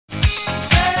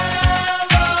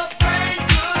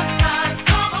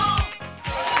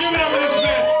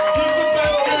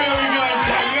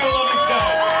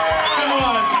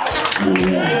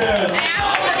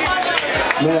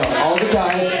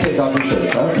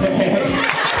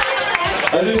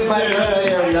I didn't say that.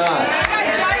 Or not.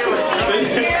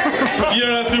 You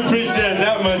don't have to appreciate it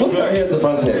that much. We'll start here at the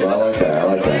front table. I like that. I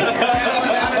like that.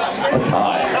 That's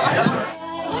hot.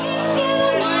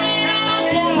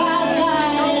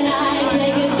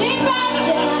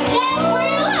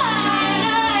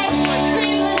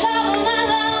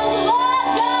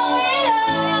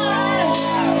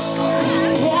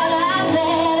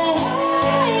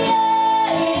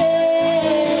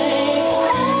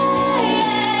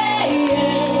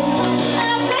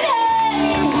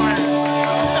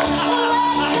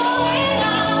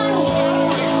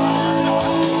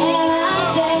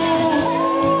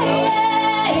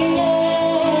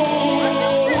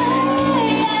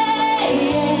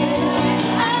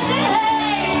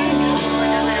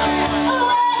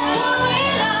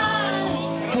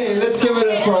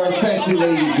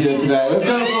 Ladies here tonight. Let's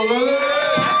go for Lulu.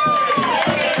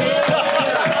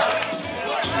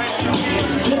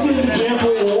 This is an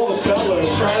example of all the fellas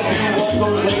trying to do what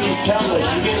those ladies tell us.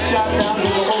 You get shot down to the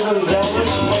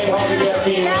overzealous, way hard to get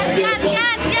being yes.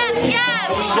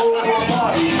 When you go to a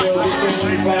party, you know, this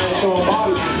thing we plan to show a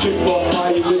body. Chick walk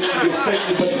by, you literally get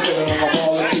sexy, but it's gonna have a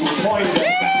ball if you were pointing at.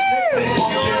 Next thing,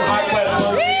 function, high class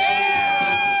function.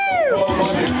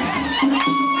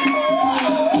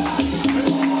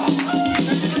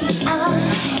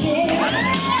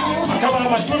 Come on,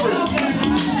 my slippers.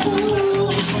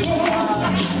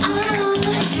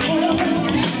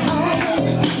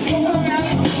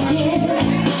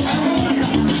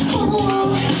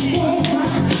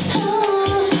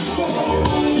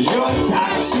 You're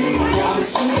toxic, I'm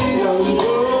sweet on the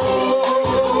road.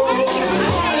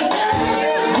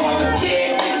 Wanna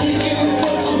take it to you,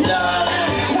 don't you know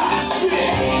that's toxic?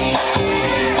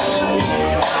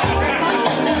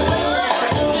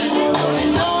 Don't you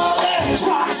know that's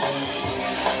toxic?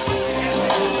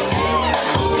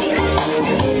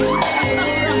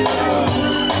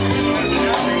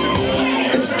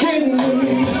 It's getting me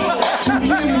to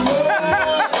give you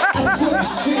up. I took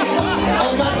shit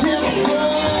on my damn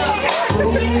stuff.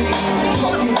 Told me,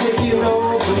 fucking taking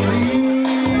over me.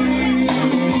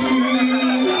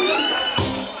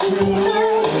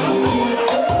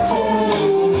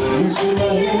 Using my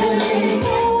hands.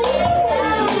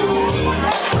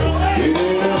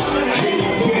 Can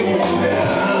you feel it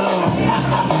now?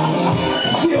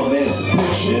 Feel this,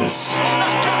 bitches.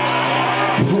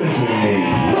 Prison me.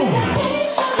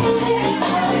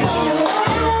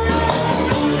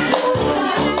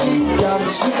 I'm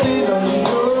slipping on the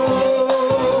road.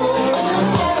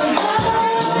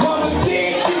 I'm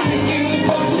addicted to you,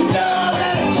 don't you know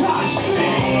that it's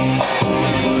toxic?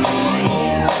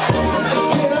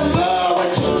 Can I love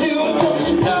what you do, don't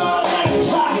you know that it's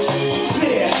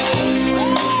toxic?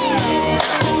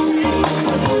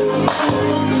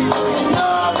 Don't you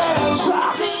know that it's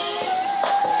toxic?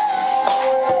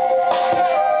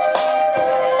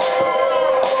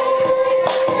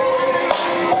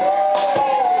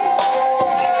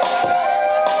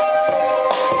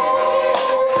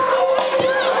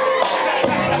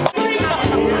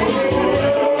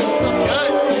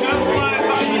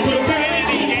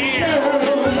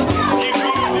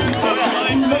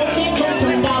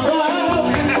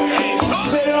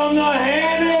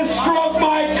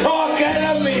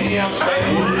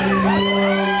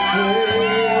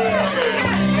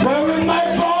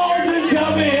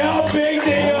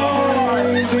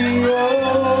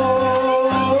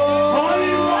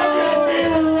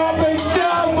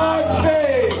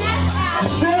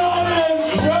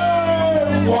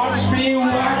 Watch me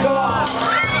whack off.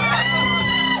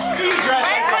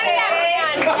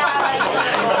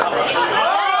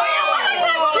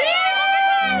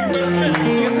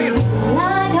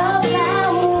 Like a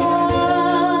flower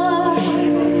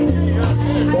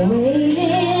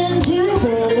waiting to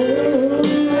bloom,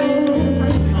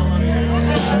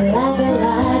 like a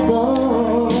light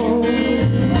bulb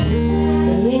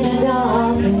in a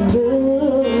darkened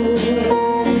room.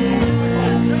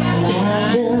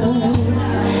 I'm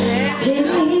just sitting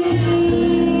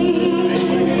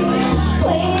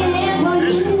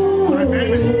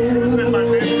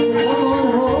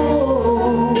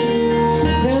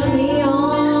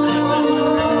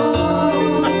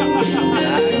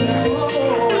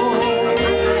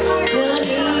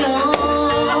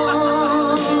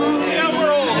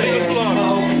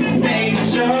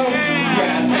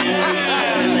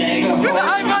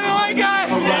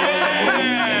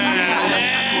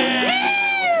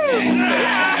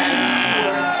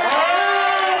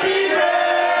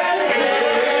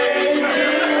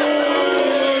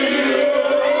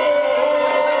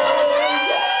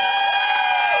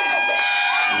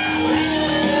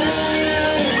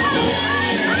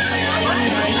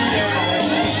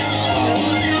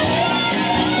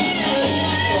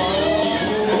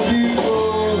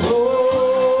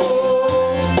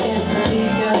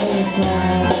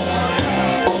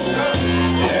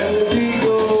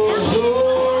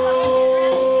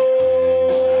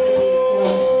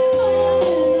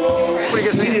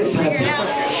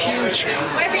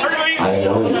I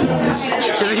know it does.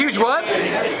 Is it huge what?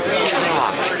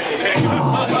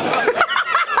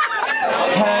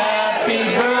 Happy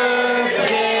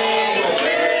birthday to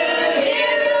you.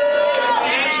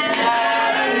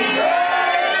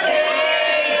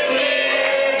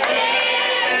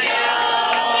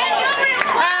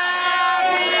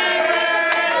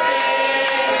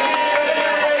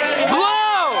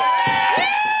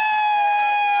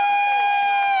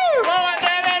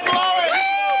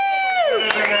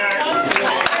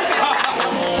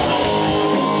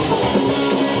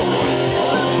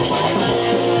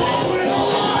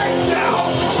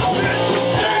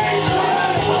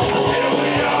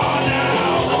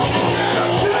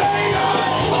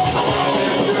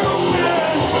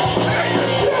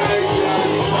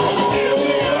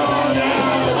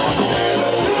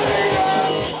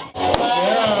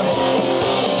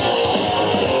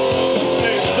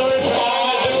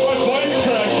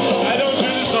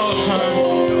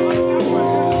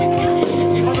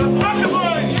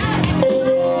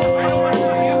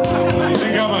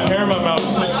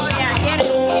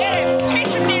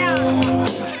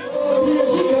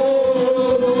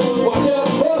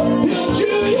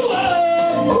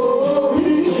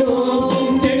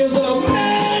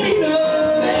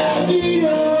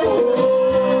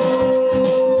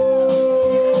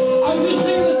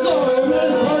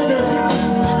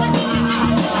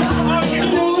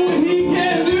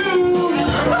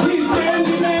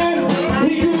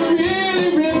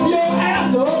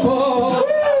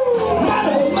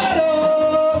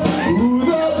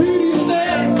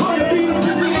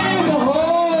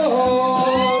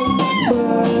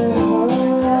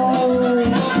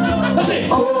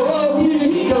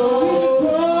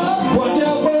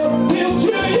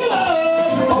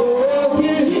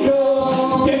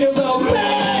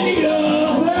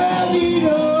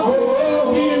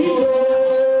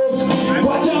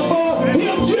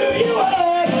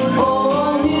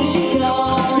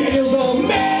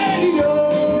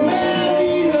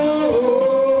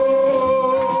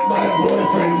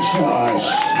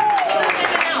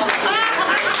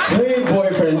 Hey,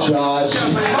 boyfriend Josh.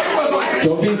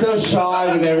 Don't be so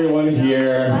shy with everyone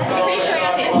here.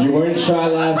 You weren't shy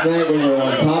last night when you were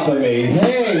on top of me.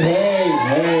 Hey, hey,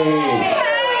 hey.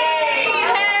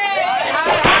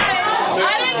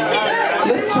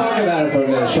 Let's talk about it for a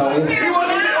minute, shall we?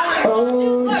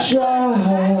 Oh,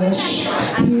 Josh,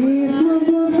 he's my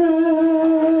boyfriend.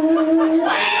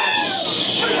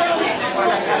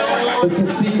 It's a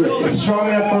secret. It's strong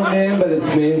enough for a man, but it's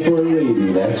made for a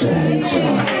lady. That's right. That's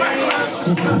right.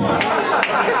 Secret.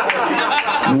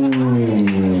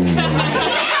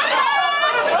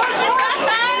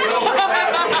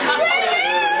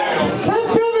 Stop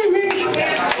filming me.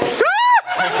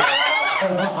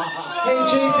 Hey,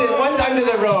 Jason, what's under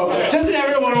the robe? Doesn't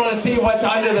everyone want to see what's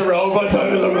under the robe? What's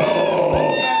under the robe?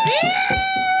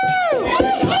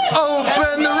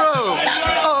 Open the robe!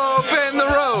 Open the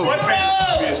robe!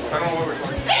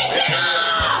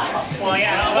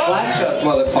 Flash us,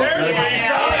 motherfucker.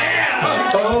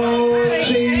 Oh,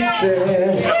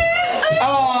 Jason. Oh.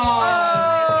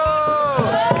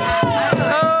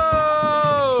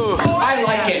 I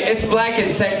like it. It's black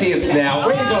and sexy. It's now.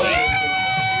 Where you going?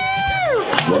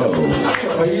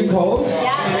 Whoa. Are you cold?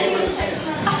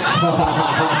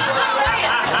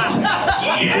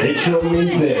 Rachel,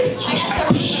 need this.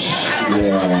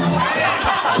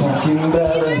 Yeah. Talking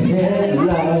about the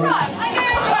headlights.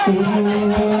 I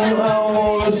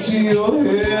wanna see your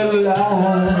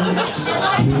headlights.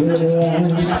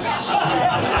 Headlights.